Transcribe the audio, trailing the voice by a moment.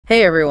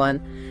Hey everyone.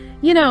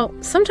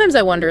 Sometimes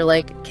I wonder,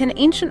 can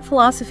ancient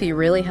philosophy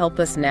really help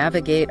us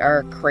navigate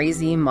our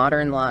crazy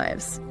modern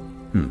lives?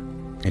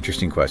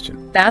 Interesting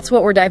question. That's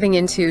what we're diving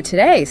into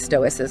today,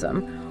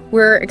 Stoicism.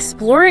 We're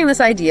exploring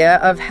this idea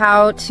of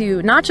how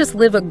to not just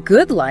live a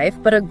good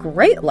life, but a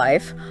great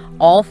life,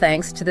 all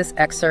thanks to this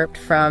excerpt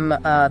from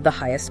The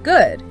Highest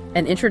Good,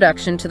 an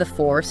introduction to the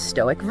 4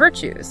 Stoic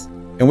Virtues.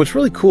 And what's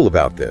really cool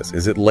about this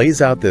is it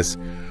lays out this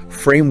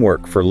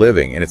framework for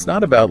living, and it's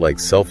not about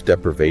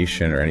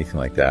self-deprivation or anything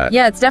like that.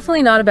 Yeah, it's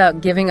definitely not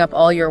about giving up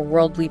all your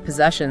worldly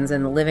possessions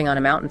and living on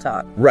a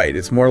mountaintop. Right.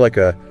 It's more like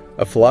a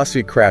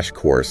philosophy crash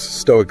course,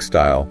 Stoic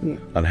style,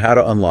 on how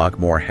to unlock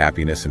more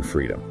happiness and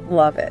freedom.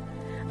 Love it.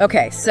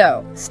 Okay,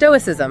 so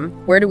Stoicism,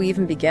 where do we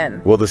even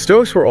begin? Well, the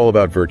Stoics were all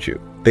about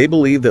virtue. They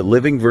believed that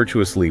living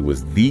virtuously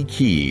was the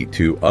key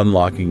to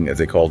unlocking, as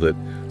they called it,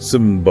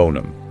 summum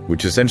bonum,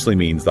 which essentially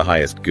means the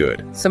highest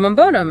good. Summum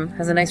bonum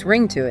has a nice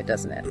ring to it,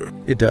 doesn't it?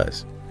 It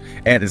does.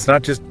 And it's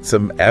not just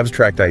some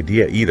abstract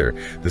idea either.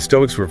 The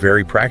Stoics were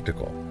very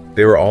practical.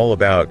 They were all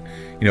about,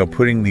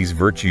 putting these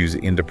virtues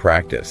into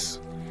practice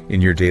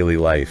in your daily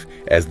life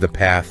as the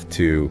path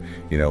to,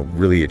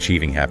 really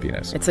achieving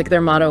happiness. It's like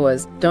their motto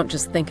was, don't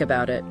just think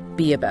about it,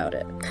 be about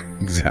it.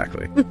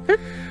 Exactly.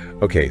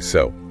 Okay,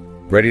 so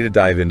ready to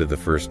dive into the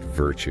first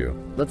virtue?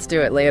 Let's do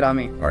it. Lay it on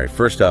me. All right,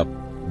 first up,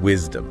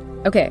 wisdom.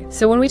 Okay,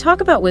 so when we talk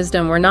about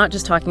wisdom, we're not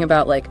just talking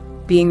about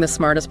being the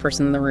smartest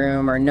person in the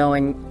room or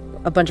knowing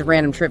a bunch of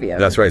random trivia.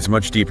 That's right. It's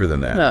much deeper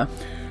than that. Oh.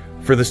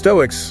 For the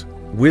Stoics,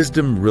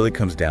 wisdom really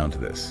comes down to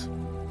this: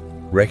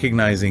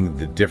 recognizing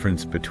the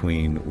difference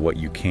between what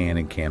you can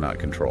and cannot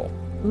control.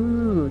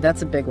 Ooh,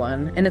 that's a big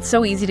one. And it's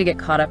so easy to get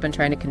caught up in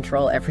trying to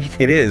control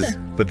everything. It is,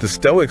 but the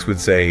Stoics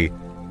would say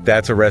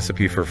that's a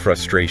recipe for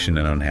frustration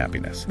and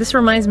unhappiness. This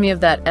reminds me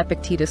of that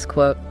Epictetus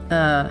quote.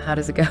 How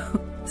does it go?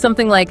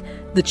 Something like,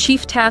 the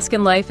chief task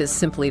in life is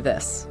simply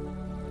this: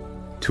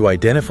 to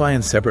identify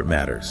in separate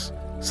matters,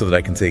 so that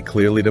I can say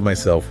clearly to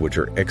myself which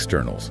are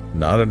externals,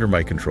 not under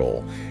my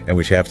control, and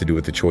which have to do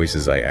with the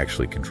choices I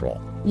actually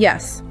control.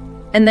 Yes.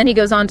 And then he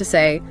goes on to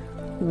say,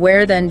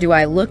 where then do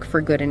I look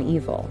for good and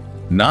evil?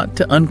 Not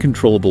to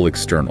uncontrollable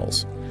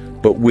externals,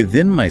 but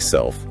within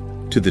myself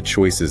to the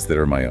choices that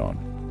are my own.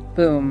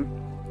 Boom.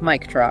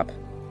 Mic drop.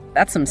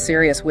 That's some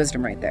serious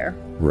wisdom right there.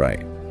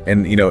 Right.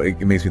 And,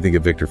 it makes me think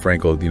of Viktor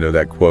Frankl,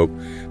 that quote,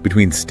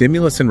 between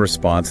stimulus and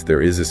response,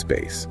 there is a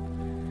space.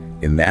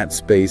 In that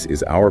space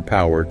is our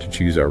power to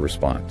choose our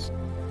response.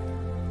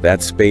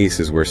 That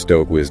space is where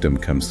Stoic wisdom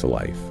comes to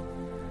life.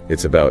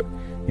 It's about,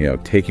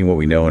 taking what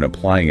we know and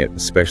applying it,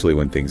 especially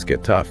when things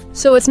get tough.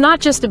 So it's not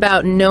just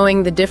about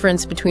knowing the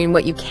difference between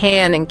what you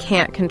can and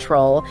can't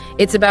control.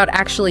 It's about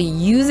actually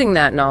using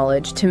that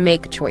knowledge to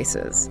make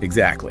choices.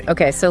 Exactly.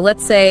 Okay, so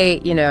let's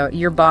say,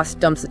 your boss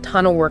dumps a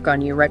ton of work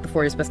on you right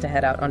before you're supposed to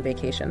head out on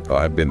vacation. Oh,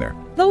 I've been there.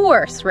 The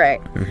worst, right?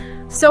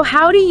 So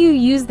how do you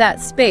use that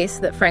space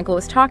that Frankl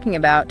was talking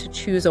about to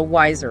choose a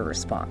wiser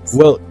response?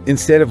 Well,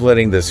 instead of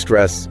letting the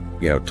stress,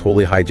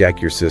 totally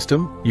hijack your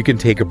system, you can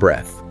take a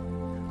breath.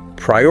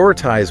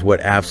 Prioritize what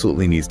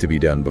absolutely needs to be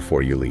done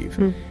before you leave,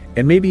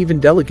 and maybe even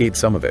delegate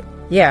some of it.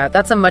 Yeah,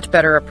 that's a much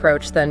better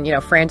approach than,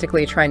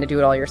 frantically trying to do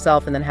it all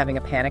yourself and then having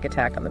a panic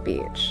attack on the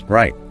beach.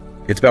 Right.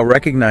 It's about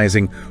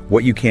recognizing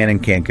what you can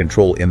and can't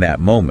control in that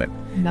moment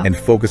and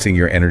focusing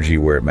your energy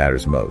where it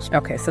matters most.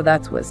 Okay, so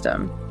that's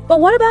wisdom. But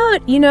what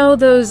about,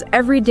 those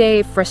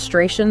everyday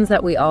frustrations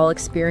that we all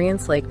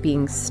experience, like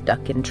being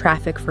stuck in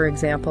traffic, for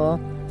example?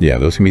 Yeah,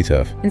 those can be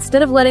tough.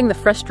 Instead of letting the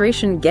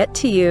frustration get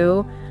to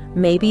you,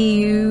 maybe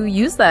you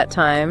use that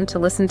time to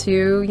listen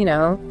to,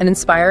 an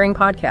inspiring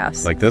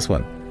podcast. Like this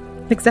one.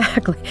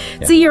 Exactly.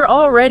 Yeah. See, you're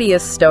already a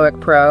Stoic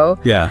pro.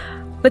 Yeah.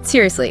 But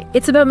seriously,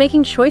 it's about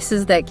making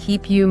choices that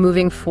keep you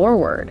moving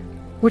forward.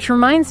 Which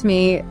reminds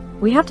me,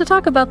 we have to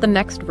talk about the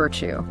next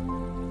virtue: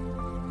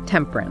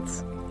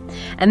 temperance.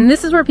 And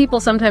this is where people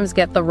sometimes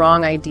get the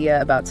wrong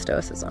idea about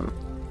Stoicism.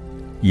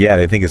 Yeah,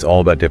 they think it's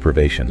all about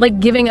deprivation. Like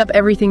giving up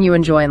everything you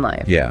enjoy in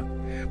life. Yeah.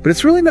 But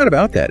it's really not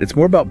about that. It's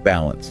more about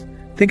balance.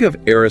 Think of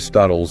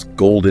Aristotle's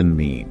golden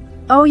mean.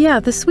 Oh yeah,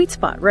 the sweet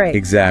spot, right.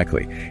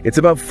 Exactly. It's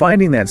about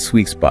finding that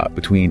sweet spot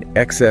between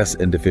excess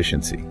and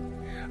deficiency,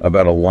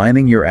 about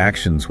aligning your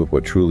actions with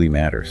what truly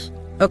matters.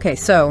 Okay,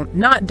 so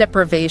not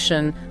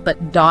deprivation, but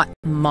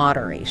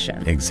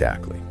moderation.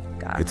 Exactly.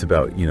 Got it. It's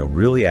about,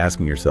 really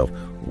asking yourself,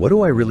 what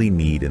do I really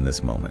need in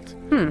this moment?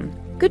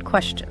 Good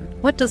question.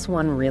 What does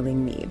one really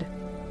need?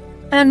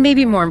 And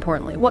maybe more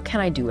importantly, what can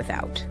I do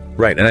without?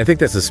 Right, and I think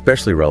that's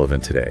especially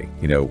relevant today.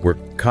 We're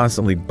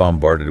constantly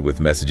bombarded with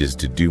messages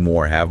to do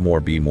more, have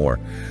more, be more.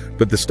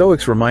 But the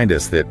Stoics remind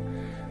us that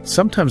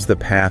sometimes the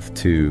path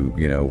to,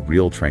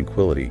 real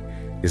tranquility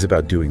is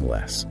about doing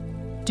less.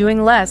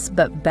 Doing less,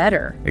 but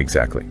better.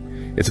 Exactly.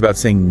 It's about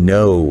saying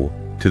no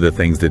to the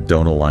things that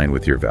don't align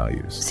with your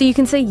values. So you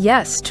can say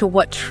yes to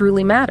what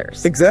truly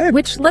matters. Exactly.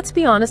 Which, let's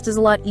be honest, is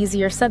a lot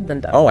easier said than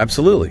done. Oh,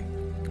 absolutely.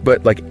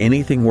 But like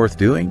anything worth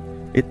doing,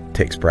 it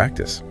takes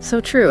practice. So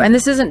true. And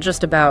this isn't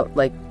just about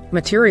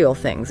material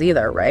things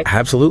either, right?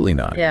 Absolutely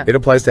not. Yeah. It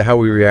applies to how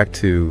we react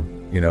to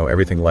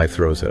everything life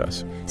throws at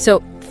us.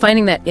 So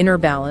finding that inner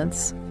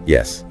balance.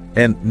 Yes.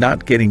 And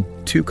not getting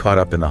too caught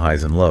up in the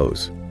highs and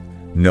lows,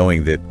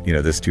 knowing that,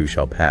 this too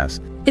shall pass.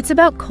 It's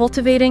about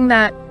cultivating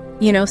that,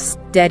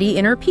 steady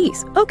inner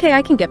peace. Okay,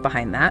 I can get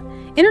behind that.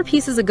 Inner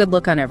peace is a good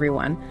look on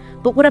everyone.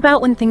 But what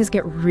about when things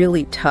get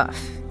really tough,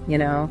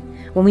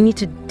 when we need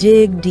to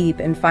dig deep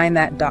and find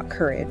that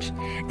courage?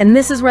 And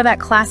this is where that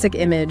classic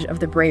image of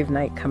the brave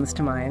knight comes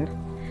to mind.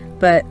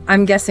 But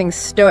I'm guessing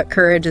Stoic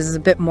courage is a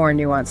bit more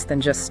nuanced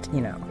than just,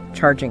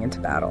 charging into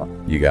battle.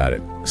 You got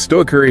it.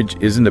 Stoic courage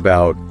isn't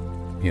about,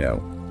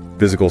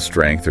 physical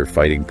strength or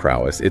fighting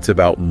prowess. It's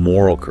about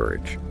moral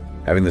courage,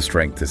 having the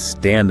strength to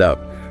stand up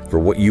for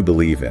what you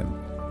believe in,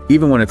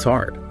 even when it's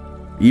hard,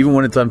 even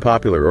when it's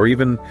unpopular, or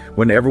even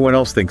when everyone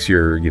else thinks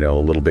you're, a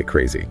little bit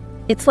crazy.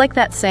 It's like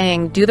that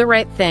saying, do the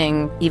right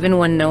thing, even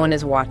when no one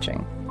is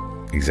watching.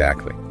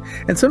 Exactly.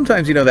 And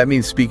sometimes, that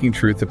means speaking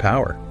truth to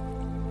power,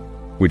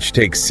 which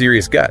takes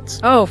serious guts.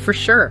 Oh, for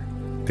sure.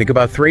 Think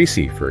about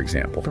Thracy, for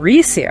example.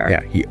 Thracy?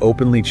 Yeah, he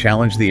openly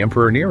challenged the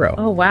Emperor Nero.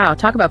 Oh, wow.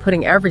 Talk about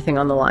putting everything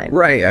on the line.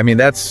 Right. I mean,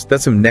 that's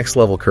some next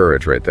level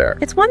courage right there.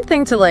 It's one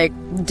thing to,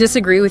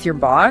 disagree with your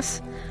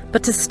boss,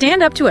 but to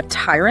stand up to a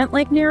tyrant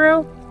like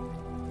Nero,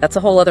 that's a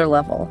whole other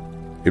level.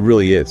 It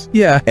really is.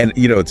 Yeah. And,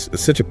 it's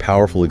such a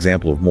powerful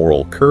example of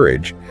moral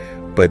courage,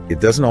 but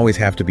it doesn't always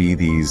have to be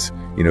these,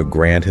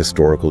 grand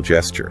historical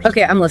gestures.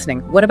 Okay, I'm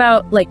listening. What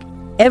about,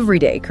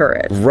 everyday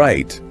courage?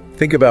 Right.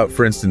 Think about,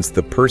 for instance,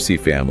 the Percy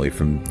family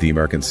from the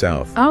American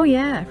South. Oh,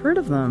 yeah, I've heard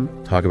of them.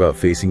 Talk about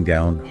facing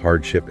down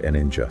hardship and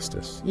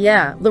injustice.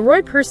 Yeah,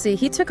 Leroy Percy,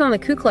 he took on the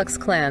Ku Klux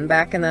Klan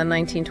back in the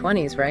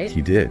 1920s, right?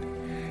 He did.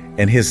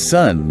 And his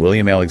son,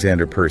 William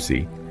Alexander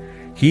Percy,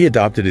 he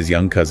adopted his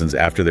young cousins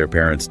after their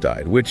parents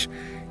died, which,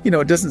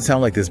 it doesn't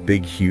sound like this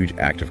big, huge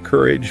act of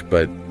courage,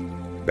 but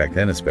back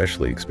then,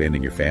 especially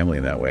expanding your family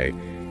in that way,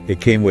 it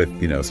came with,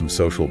 some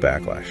social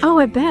backlash. Oh,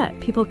 I bet.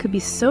 People could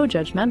be so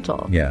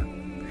judgmental. Yeah.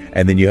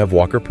 And then you have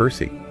Walker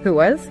Percy. Who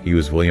was? He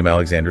was William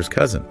Alexander's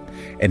cousin.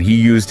 And he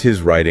used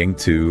his writing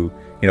to,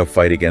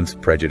 fight against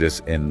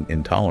prejudice and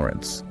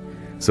intolerance.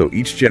 So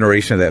each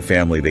generation of that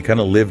family, they kind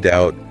of lived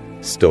out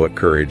Stoic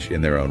courage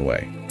in their own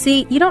way.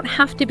 See, you don't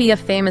have to be a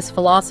famous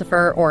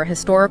philosopher or a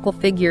historical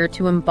figure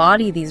to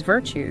embody these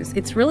virtues.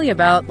 It's really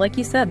about, like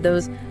you said,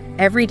 those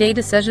everyday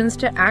decisions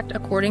to act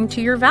according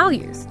to your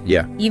values.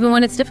 Yeah. Even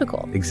when it's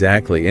difficult.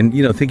 Exactly. And,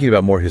 thinking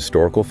about more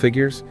historical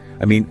figures,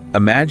 I mean,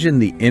 imagine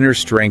the inner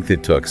strength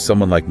it took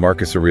someone like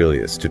Marcus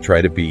Aurelius to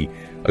try to be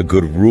a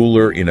good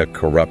ruler in a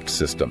corrupt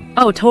system.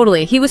 Oh,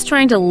 totally. He was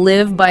trying to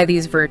live by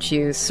these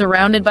virtues,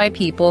 surrounded by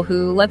people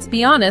who, let's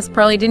be honest,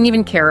 probably didn't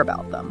even care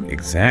about them.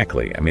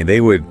 Exactly. I mean,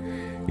 they would,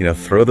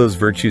 throw those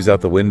virtues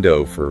out the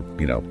window for,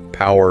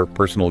 power,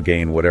 personal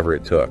gain, whatever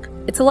it took.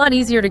 It's a lot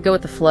easier to go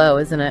with the flow,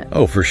 isn't it?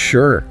 Oh, for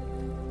sure.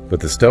 But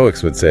the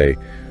Stoics would say,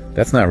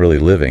 that's not really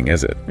living,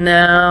 is it?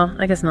 No,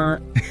 I guess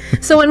not.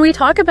 So when we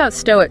talk about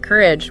Stoic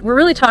courage, we're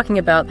really talking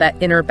about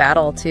that inner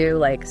battle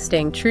too,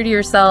 staying true to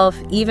yourself,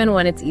 even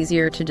when it's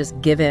easier to just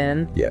give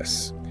in.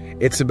 Yes.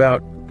 It's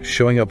about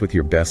showing up with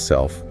your best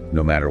self,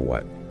 no matter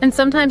what. And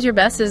sometimes your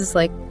best is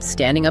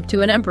standing up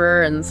to an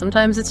emperor, and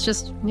sometimes it's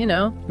just,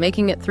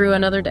 making it through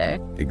another day.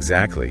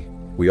 Exactly.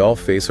 We all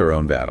face our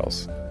own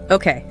battles.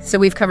 Okay, so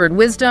we've covered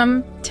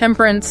wisdom,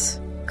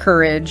 temperance,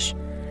 courage.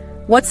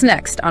 What's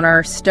next on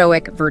our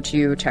Stoic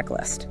virtue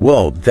checklist?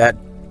 Well, that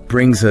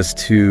brings us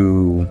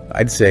to,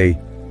 I'd say,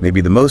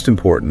 maybe the most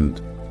important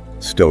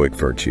Stoic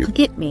virtue.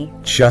 Hit me.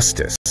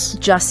 Justice.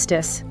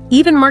 Justice.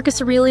 Even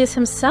Marcus Aurelius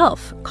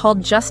himself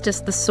called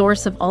justice the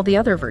source of all the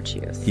other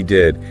virtues. He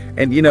did.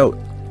 And,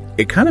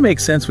 it kind of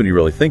makes sense when you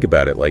really think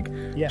about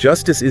it.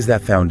 Justice is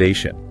that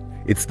foundation.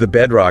 It's the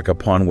bedrock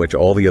upon which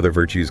all the other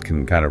virtues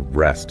can kind of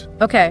rest.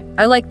 Okay,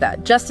 I like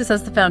that. Justice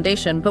as the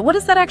foundation. But what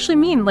does that actually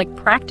mean,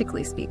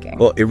 practically speaking?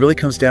 Well, it really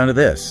comes down to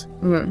this.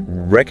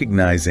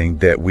 Recognizing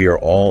that we are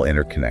all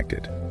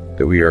interconnected,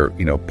 that we are,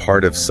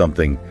 part of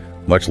something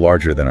much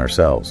larger than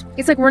ourselves.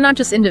 It's we're not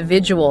just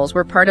individuals.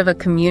 We're part of a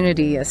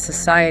community, a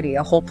society,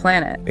 a whole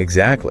planet.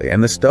 Exactly.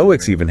 And the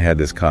Stoics even had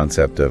this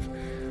concept of,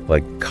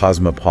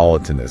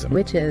 cosmopolitanism.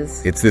 Which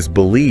is? It's this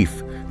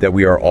belief that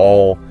we are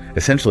all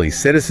essentially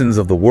citizens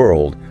of the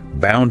world,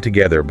 bound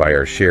together by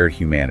our shared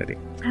humanity.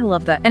 I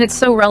love that. And it's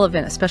so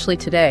relevant, especially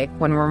today,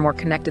 when we're more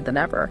connected than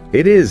ever.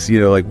 It is,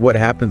 what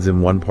happens in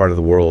one part of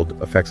the world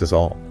affects us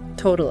all.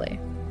 Totally.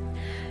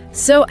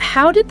 So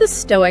how did the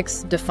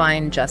Stoics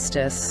define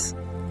justice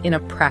in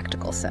a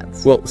practical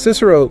sense? Well,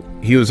 Cicero,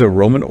 he was a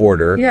Roman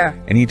orator. Yeah.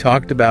 And he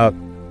talked about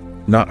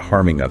not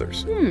harming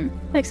others.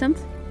 Makes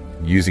sense.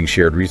 Using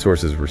shared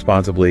resources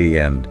responsibly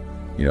and,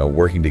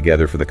 working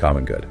together for the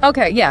common good.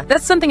 Okay, yeah,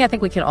 that's something I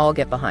think we can all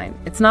get behind.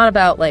 It's not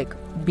about,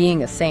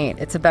 being a saint.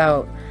 It's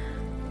about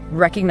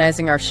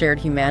recognizing our shared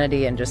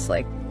humanity and just,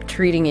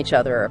 treating each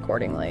other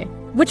accordingly.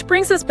 Which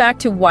brings us back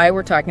to why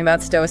we're talking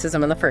about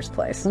Stoicism in the first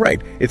place.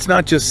 Right. It's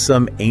not just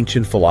some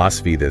ancient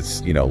philosophy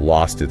that's,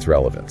 lost its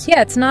relevance.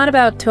 Yeah, it's not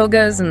about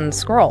togas and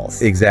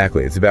scrolls.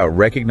 Exactly. It's about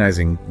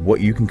recognizing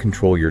what you can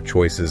control your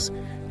choices,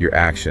 your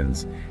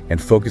actions,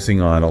 and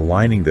focusing on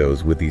aligning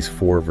those with these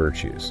 4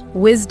 virtues.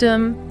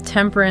 Wisdom,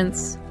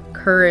 temperance,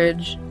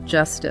 courage,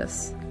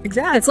 justice.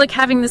 Exactly. It's like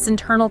having this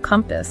internal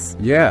compass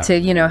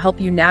to,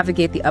 help you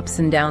navigate the ups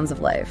and downs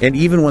of life. And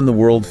even when the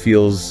world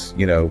feels,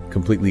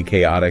 completely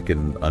chaotic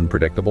and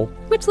unpredictable.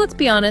 Which, let's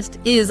be honest,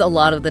 is a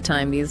lot of the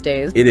time these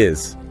days. It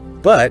is.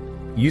 But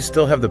you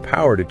still have the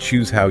power to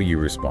choose how you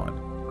respond.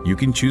 You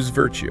can choose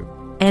virtue.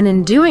 And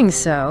in doing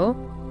so,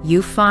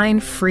 you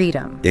find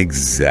freedom.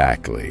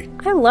 Exactly.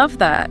 I love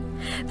that.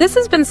 This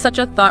has been such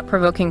a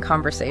thought-provoking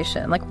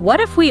conversation. Like, what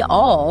if we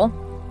all,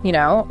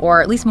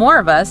 or at least more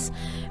of us,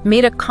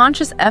 made a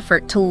conscious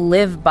effort to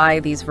live by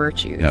these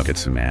virtues?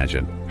 Just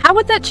imagine. How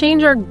would that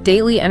change our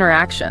daily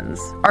interactions,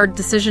 our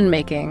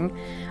decision-making,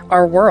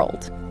 our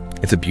world?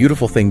 It's a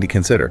beautiful thing to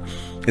consider.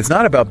 It's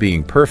not about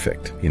being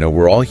perfect.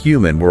 We're all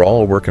human. We're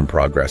all a work in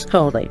progress.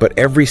 Totally. But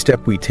every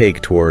step we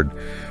take toward,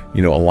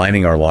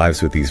 aligning our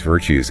lives with these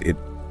virtues, it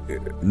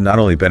not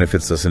only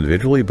benefits us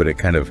individually, but it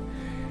kind of,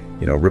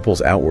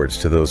 ripples outwards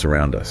to those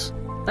around us.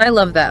 I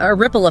love that, a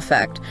ripple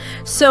effect.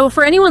 So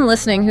for anyone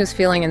listening who's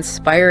feeling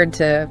inspired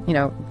to,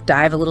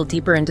 dive a little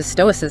deeper into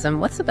Stoicism,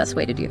 what's the best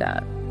way to do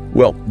that?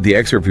 Well, the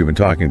excerpt we've been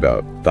talking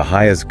about, The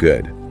Highest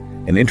Good,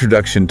 an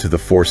introduction to the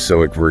 4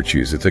 Stoic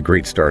virtues. It's a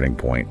great starting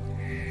point.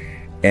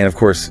 And of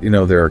course,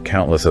 there are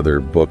countless other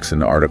books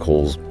and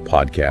articles,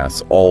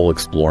 podcasts, all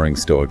exploring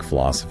Stoic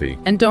philosophy.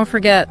 And don't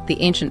forget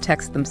the ancient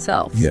texts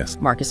themselves. Yes.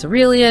 Marcus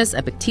Aurelius,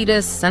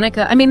 Epictetus,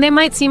 Seneca. I mean, they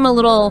might seem a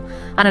little,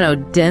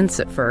 dense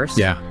at first.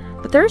 Yeah.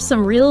 But there's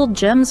some real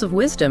gems of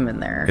wisdom in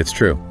there. It's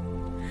true.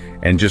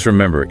 And just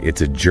remember,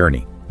 it's a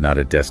journey, not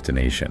a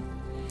destination.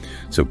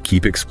 So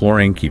keep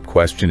exploring, keep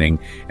questioning,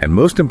 and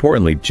most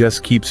importantly,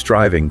 just keep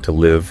striving to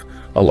live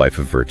a life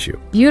of virtue.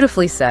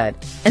 Beautifully said.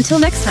 Until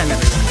next time,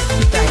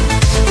 everyone. Keep diving.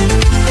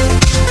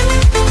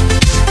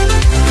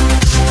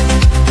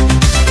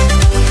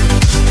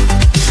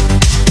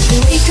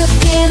 Wake up,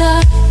 get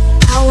up,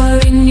 power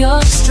in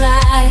your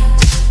stride.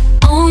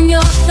 Own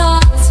your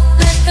thoughts,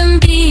 let them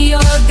be your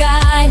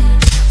guide.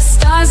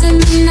 Stars in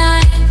the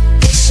night,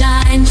 they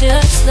shine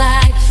just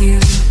like you.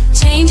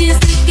 Changes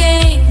the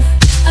game,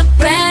 a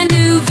brand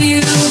new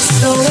view.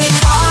 So it's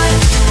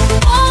hard,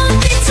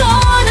 won't be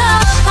torn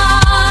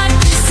apart.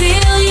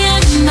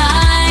 Resilient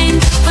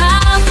mind,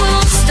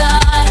 powerful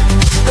start.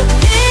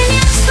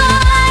 Opinions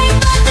fly,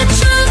 but the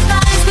truth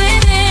lies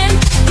within.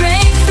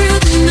 Break through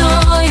the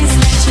noise,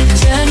 let your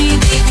journey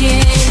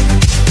begin.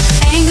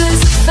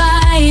 Anger's a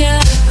fire,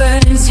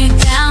 burns you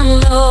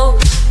down low.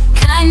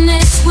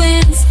 Kindness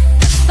wins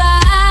the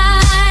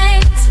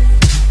fight.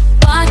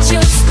 Watch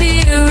your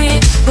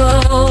spirit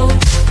grow.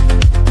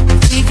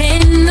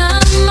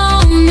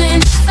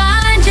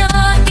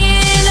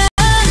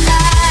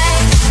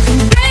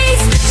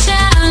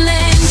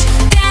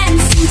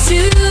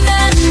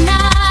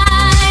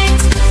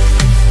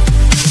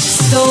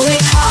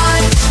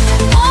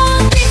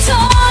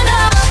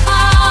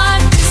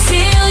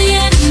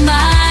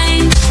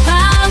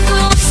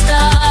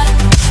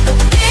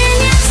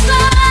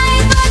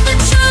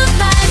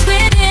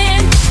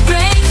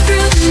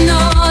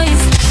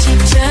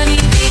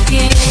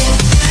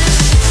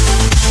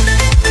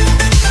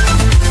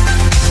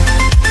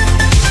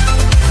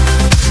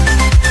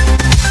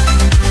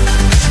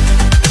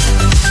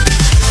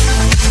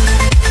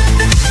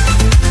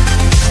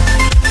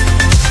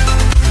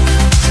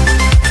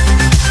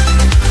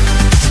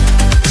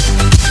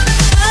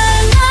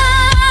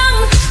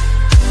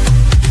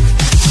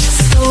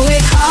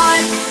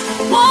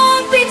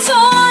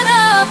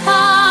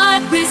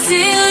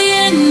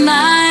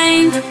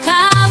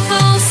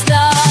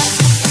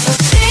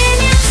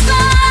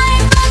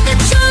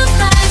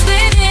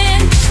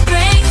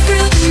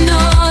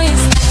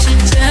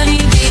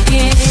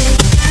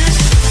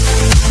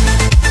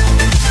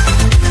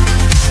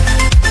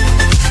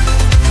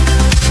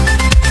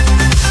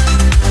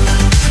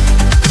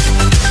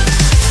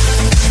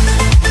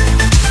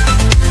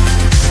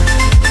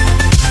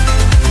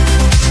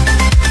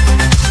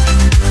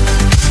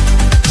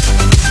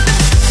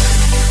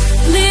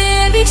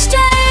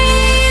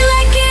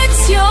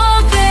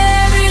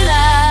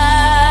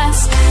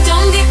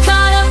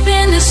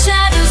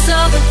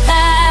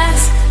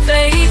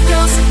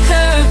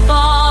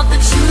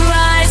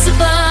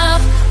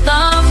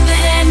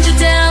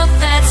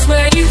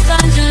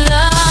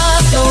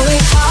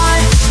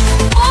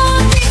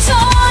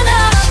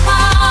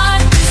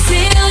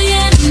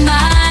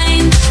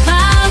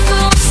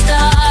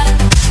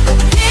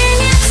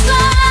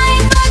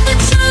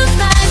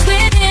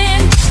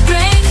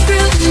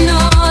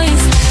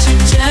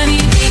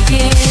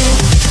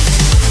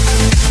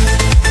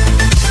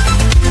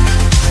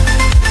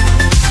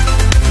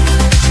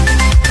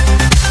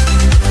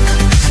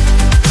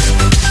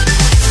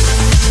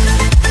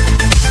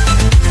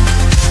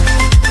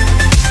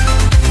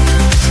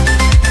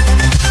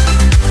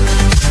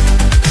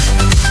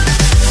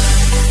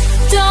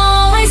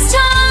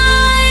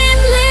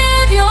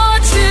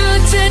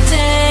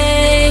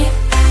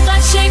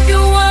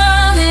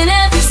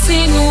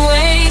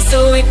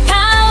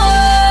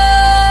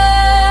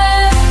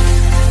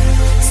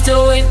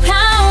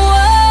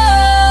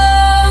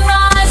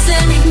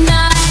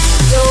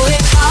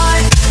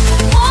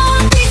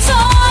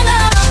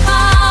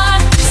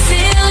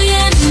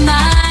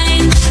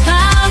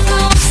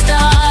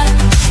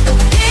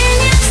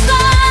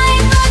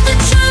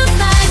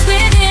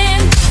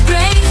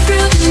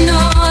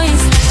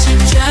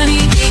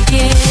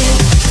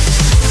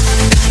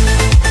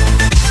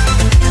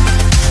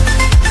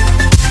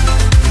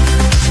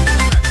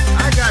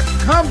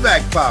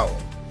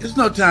 It's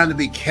no time to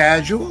be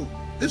casual.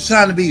 It's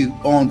time to be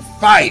on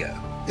fire.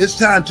 It's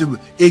time to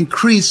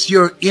increase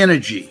your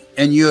energy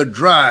and your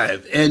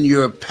drive and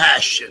your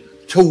passion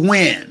to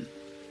win.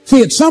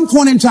 See, at some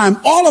point in time,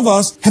 all of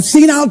us have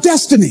seen our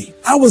destiny.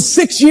 I was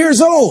 6 years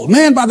old, a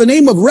man by the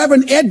name of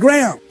Reverend Ed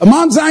Graham, of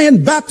Mount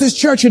Zion Baptist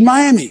Church in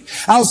Miami.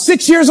 I was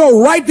 6 years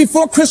old right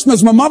before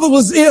Christmas. My mother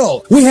was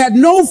ill. We had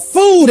no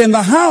food in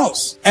the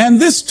house. And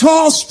this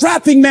tall,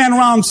 strapping man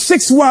around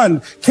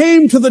 6'1"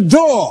 came to the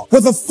door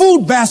with a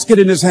food basket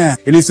in his hand.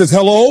 And he says,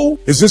 "Hello,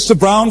 is this the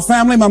Brown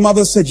family?" My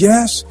mother said,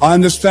 "Yes. I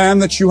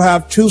understand that you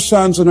have 2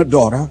 sons and a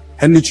daughter,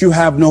 and that you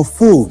have no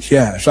food."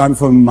 "Yes, I'm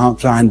from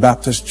Mount Zion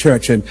Baptist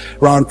Church, and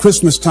around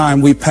Christmas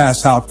time we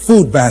pass out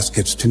food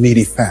baskets to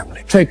needy families.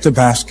 Take the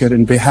basket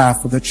in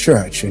behalf of the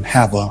church and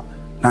have a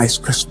nice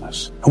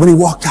Christmas." And when he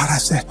walked out, I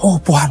said, "Oh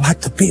boy, I'd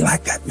like to be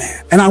like that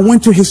man." And I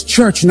went to his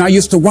church and I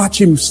used to watch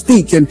him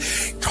speak, and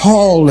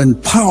tall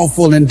and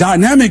powerful and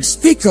dynamic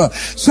speaker,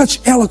 such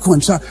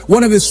eloquence.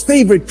 One of his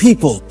favorite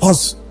people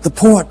was the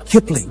poet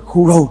Kipling,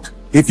 who wrote,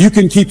 "If you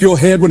can keep your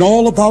head when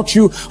all about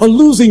you are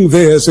losing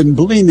theirs and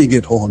blaming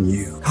it on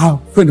you." A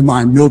friend of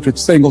mine, Mildred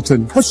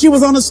Singleton, well, she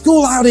was on a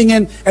school outing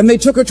and they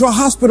took her to a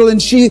hospital, and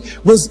she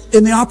was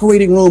in the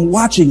operating room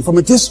watching from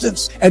a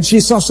distance, and she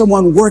saw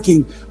someone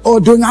working or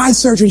doing eye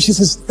surgery. She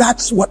says,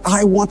 "That's what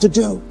I want to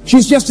do."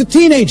 She's just a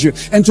teenager,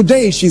 and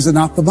today she's an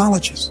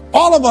ophthalmologist.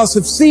 All of us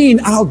have seen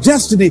our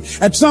destiny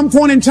at some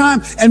point in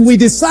time, and we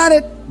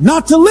decided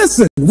not to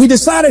listen. We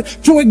decided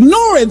to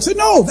ignore it and say,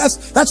 "No,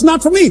 that's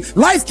not for me."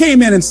 Life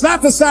came in and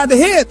slapped us side the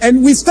head,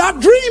 and we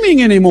stopped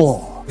dreaming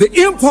anymore. The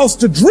impulse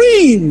to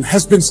dream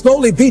has been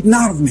slowly beaten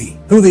out of me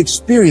through the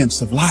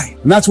experience of life.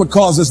 And that's what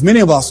causes many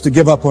of us to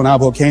give up on our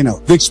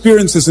volcano. The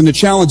experiences and the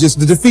challenges,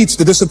 the defeats,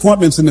 the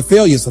disappointments, and the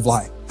failures of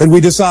life. Then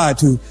we decide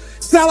to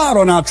sell out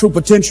on our true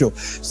potential,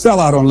 sell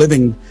out on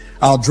living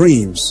our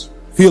dreams,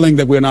 feeling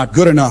that we're not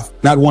good enough,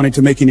 not wanting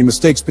to make any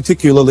mistakes,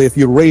 particularly if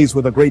you're raised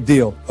with a great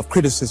deal of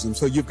criticism.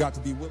 So you've got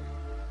to be willing.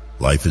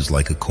 Life is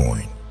like a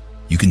coin.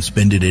 You can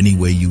spend it any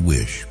way you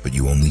wish, but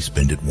you only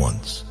spend it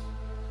once.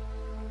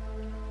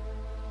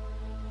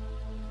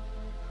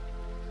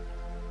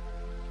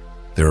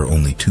 There are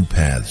only 2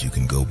 paths you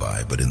can go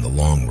by, but in the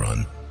long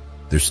run,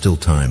 there's still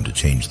time to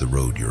change the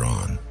road you're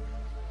on.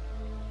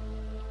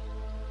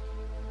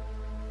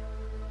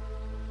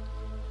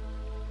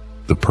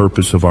 The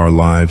purpose of our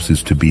lives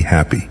is to be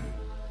happy.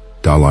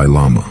 Dalai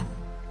Lama.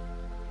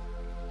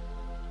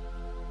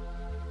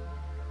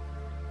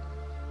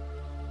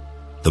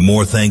 The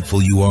more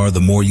thankful you are, the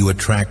more you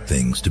attract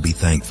things to be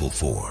thankful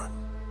for.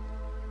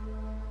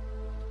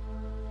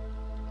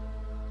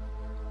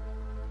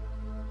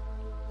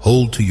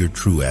 Hold to your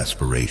true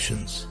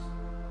aspirations,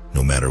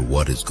 no matter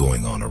what is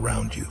going on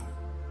around you.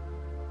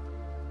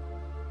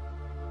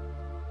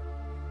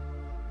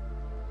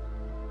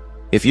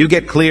 If you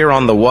get clear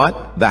on the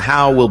what, the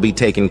how will be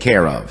taken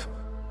care of.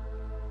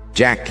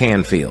 Jack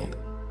Canfield.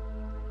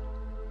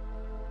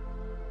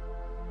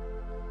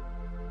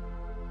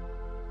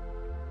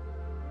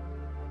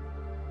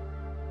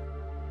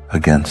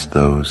 Against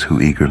those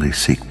who eagerly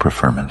seek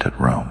preferment at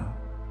Rome.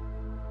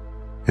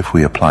 If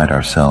we applied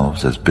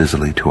ourselves as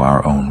busily to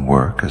our own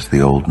work as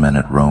the old men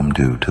at Rome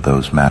do to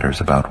those matters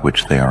about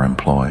which they are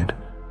employed,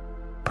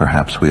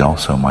 perhaps we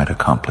also might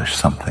accomplish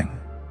something.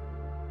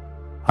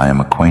 I am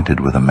acquainted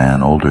with a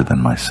man older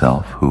than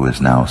myself who is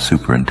now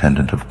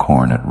superintendent of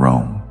corn at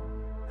Rome,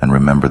 and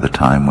remember the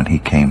time when he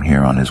came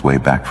here on his way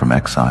back from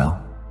exile,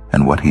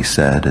 and what he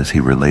said as he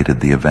related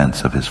the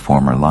events of his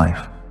former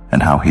life,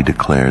 and how he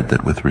declared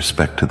that with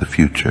respect to the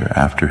future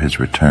after his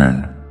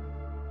return,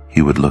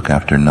 he would look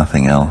after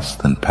nothing else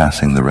than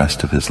passing the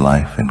rest of his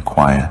life in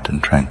quiet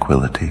and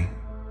tranquility.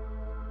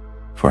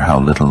 For how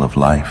little of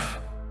life,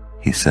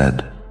 he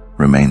said,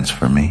 remains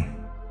for me.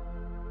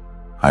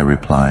 I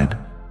replied,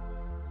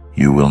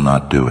 "You will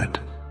not do it,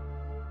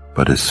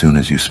 but as soon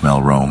as you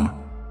smell Rome,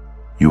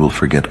 you will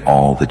forget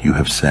all that you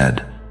have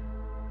said,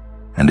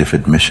 and if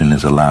admission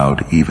is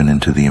allowed even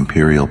into the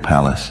imperial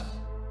palace,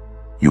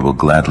 you will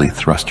gladly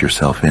thrust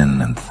yourself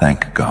in and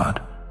thank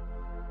God."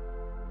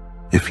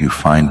 "If you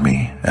find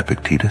me,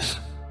 Epictetus,"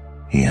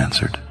 he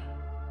answered,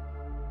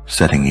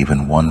 "setting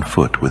even 1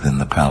 foot within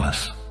the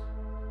palace,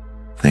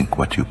 think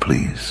what you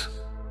please."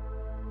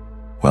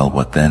 Well,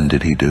 what then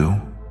did he do?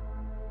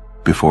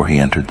 Before he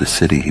entered the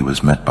city, he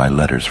was met by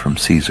letters from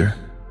Caesar,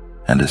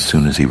 and as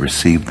soon as he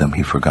received them,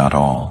 he forgot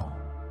all,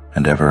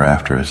 and ever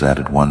after has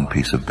added one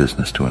piece of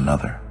business to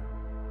another.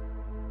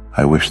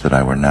 I wish that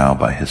I were now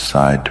by his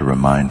side to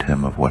remind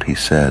him of what he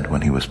said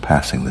when he was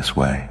passing this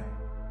way,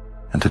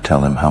 and to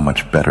tell him how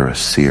much better a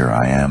seer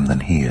I am than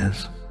he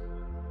is.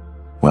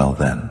 Well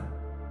then,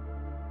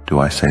 do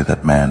I say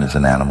that man is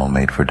an animal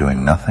made for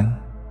doing nothing?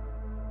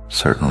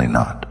 Certainly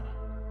not.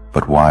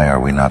 But why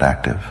are we not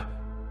active?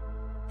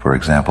 For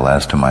example,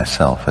 as to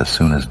myself, as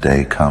soon as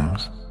day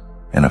comes,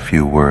 in a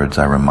few words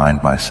I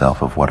remind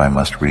myself of what I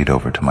must read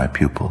over to my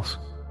pupils.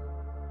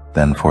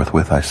 Then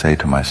forthwith I say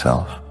to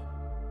myself,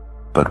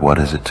 "But what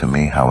is it to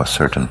me how a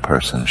certain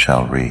person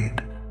shall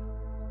read?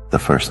 The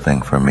first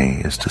thing for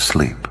me is to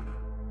sleep,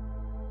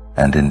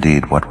 And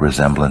indeed, what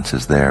resemblance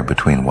is there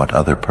between what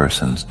other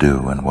persons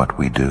do and what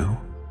we do?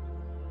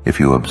 If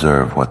you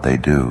observe what they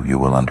do, you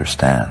will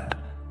understand.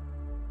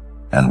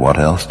 And what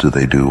else do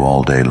they do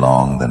all day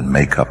long than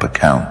make up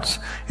accounts,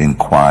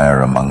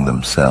 inquire among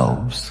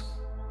themselves,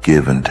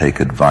 give and take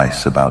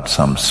advice about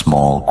some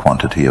small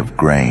quantity of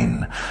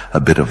grain,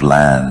 a bit of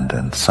land,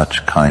 and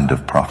such kind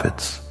of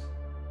profits?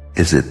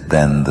 Is it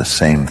then the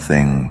same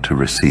thing to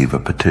receive a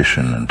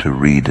petition and to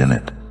read in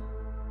it,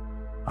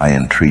 "I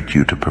entreat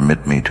you to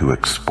permit me to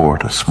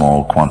export a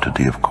small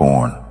quantity of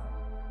corn,"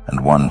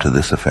 and one to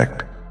this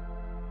effect,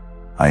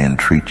 "I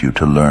entreat you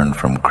to learn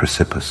from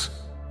Chrysippus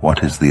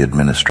what is the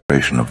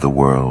administration of the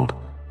world,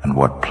 and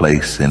what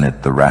place in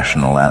it the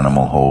rational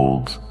animal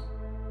holds?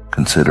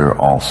 Consider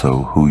also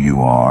who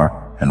you are,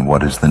 and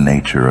what is the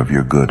nature of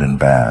your good and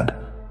bad.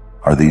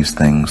 Are these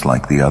things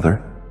like the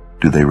other?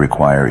 Do they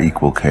require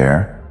equal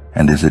care?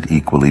 And is it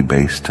equally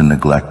base to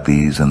neglect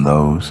these and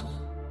those?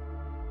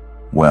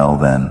 Well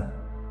then,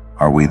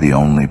 are we the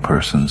only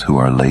persons who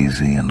are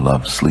lazy and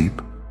love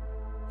sleep?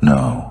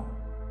 No,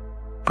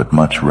 but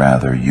much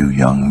rather you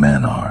young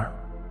men are.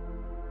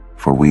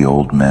 For we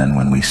old men,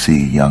 when we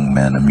see young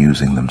men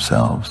amusing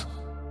themselves,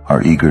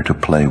 are eager to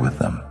play with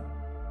them.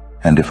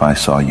 And if I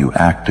saw you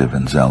active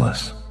and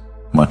zealous,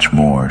 much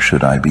more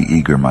should I be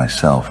eager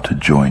myself to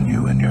join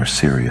you in your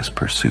serious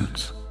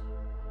pursuits.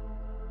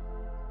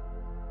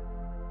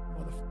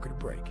 Motherfucker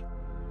to break.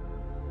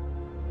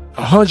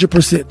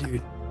 100%,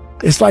 dude.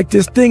 It's like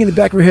this thing in the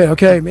back of your head,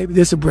 okay, maybe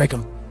this will break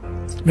them.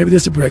 Maybe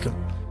this will break them.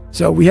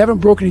 So we haven't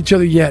broken each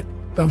other yet,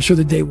 but I'm sure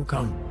the day will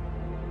come.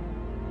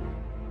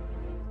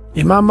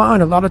 In my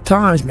mind, a lot of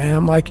times, man,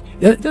 I'm like,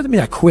 it doesn't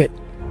mean I quit.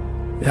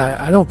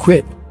 I don't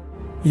quit.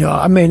 You know,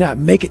 I may not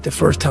make it the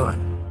first time,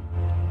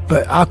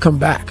 but I'll come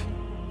back.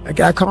 I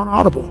gotta call an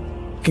audible.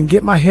 I can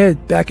get my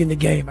head back in the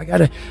game. I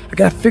gotta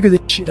figure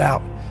this shit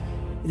out.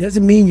 It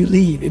doesn't mean you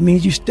leave. It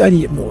means you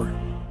study it more.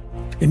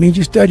 It means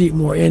you study it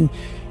more. And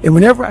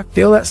whenever I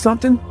fail at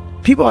something,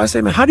 people always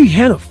say, man, how do you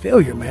handle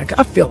failure, man?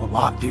 I fail a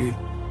lot, dude.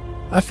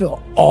 I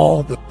fail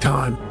all the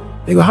time.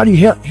 They go, how do you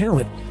handle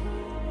it?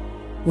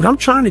 What I'm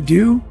trying to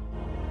do,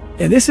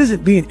 and this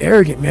isn't being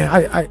arrogant,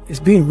 man. It's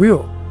being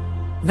real.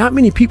 Not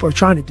many people are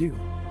trying to do.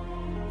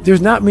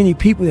 There's not many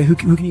people who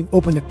can even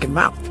open their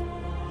mouth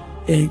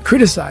and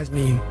criticize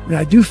me when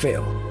I do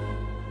fail.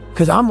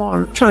 Because I'm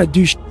trying to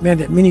do shit, man,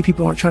 that many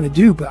people aren't trying to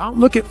do. But I don't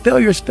look at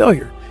failure as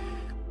failure.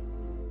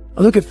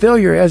 I look at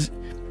failure as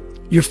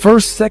your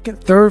first,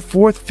 second, third,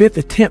 fourth, fifth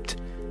attempt.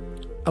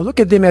 I look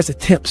at them as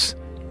attempts.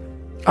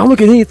 I don't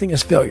look at anything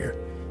as failure.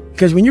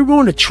 Because when you're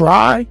going to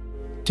try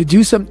to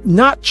do something,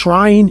 not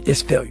trying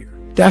is failure.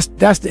 That's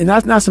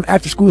not some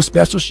after school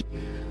special shit.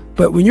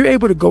 But when you're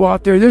able to go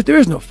out there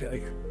is no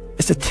failure.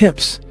 It's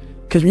attempts.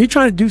 Because when you're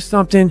trying to do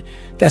something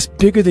that's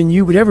bigger than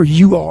you, whatever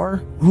you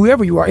are,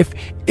 whoever you are,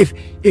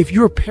 if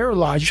you're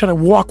paralyzed, you're trying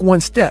to walk one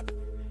step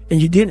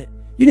and you didn't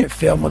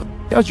fail,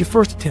 motherfucker. That was your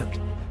first attempt.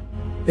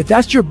 If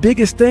that's your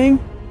biggest thing,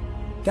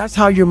 that's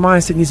how your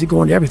mindset needs to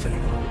go into everything.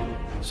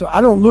 So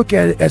I don't look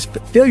at it as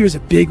failure is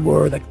a big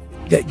word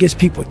that gets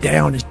people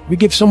down. We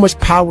give so much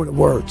power to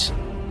words.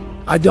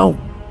 I don't.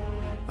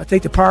 I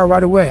take the power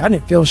right away. I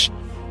didn't feel shit.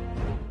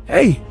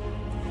 Hey,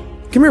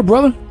 come here,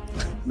 brother.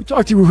 Let me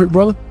talk to you real quick,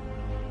 brother.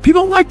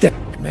 People don't like that,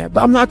 man.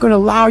 But I'm not going to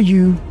allow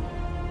you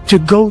to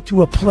go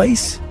to a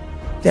place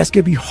that's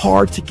going to be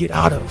hard to get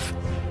out of.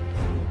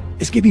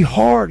 It's going to be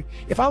hard.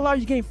 If I allow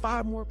you to gain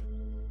 5 more...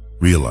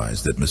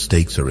 Realize that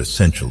mistakes are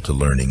essential to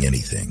learning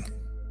anything.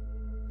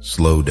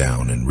 Slow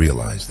down and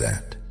realize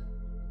that.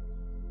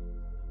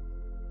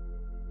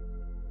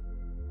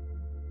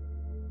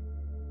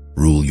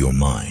 Rule your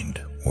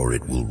mind, or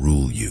it will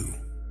rule you.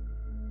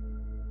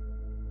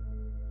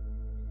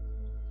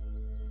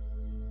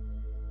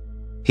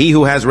 He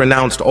who has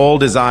renounced all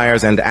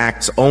desires and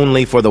acts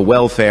only for the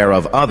welfare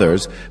of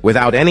others,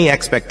 without any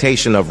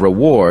expectation of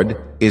reward,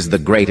 is the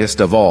greatest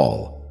of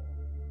all.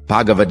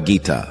 Bhagavad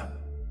Gita.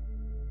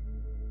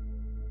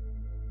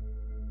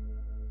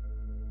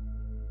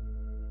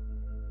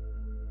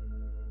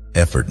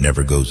 Effort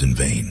never goes in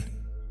vain.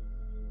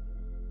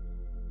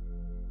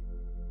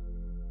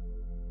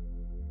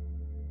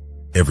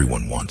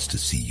 Everyone wants to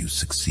see you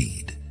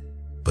succeed,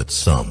 but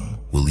some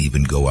will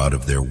even go out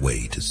of their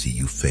way to see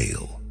you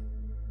fail.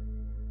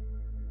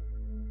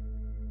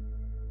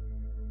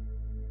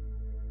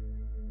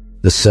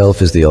 The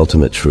self is the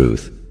ultimate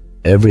truth.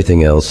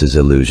 Everything else is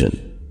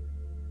illusion.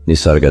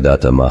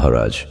 Nisargadatta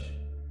Maharaj.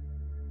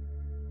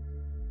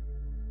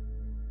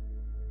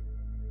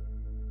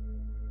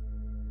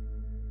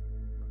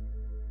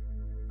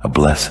 A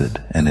blessed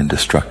and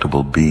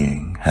indestructible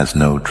being has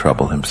no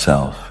trouble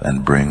himself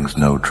and brings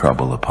no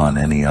trouble upon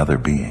any other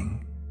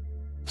being.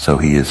 So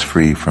he is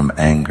free from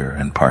anger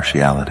and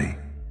partiality,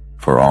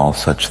 for all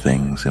such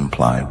things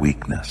imply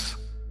weakness.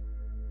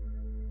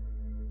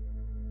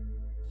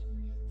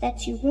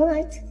 That you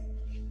want.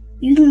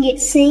 You can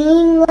get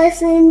singing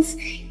lessons,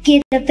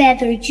 get a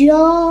better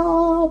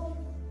job,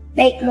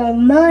 make more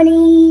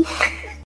money,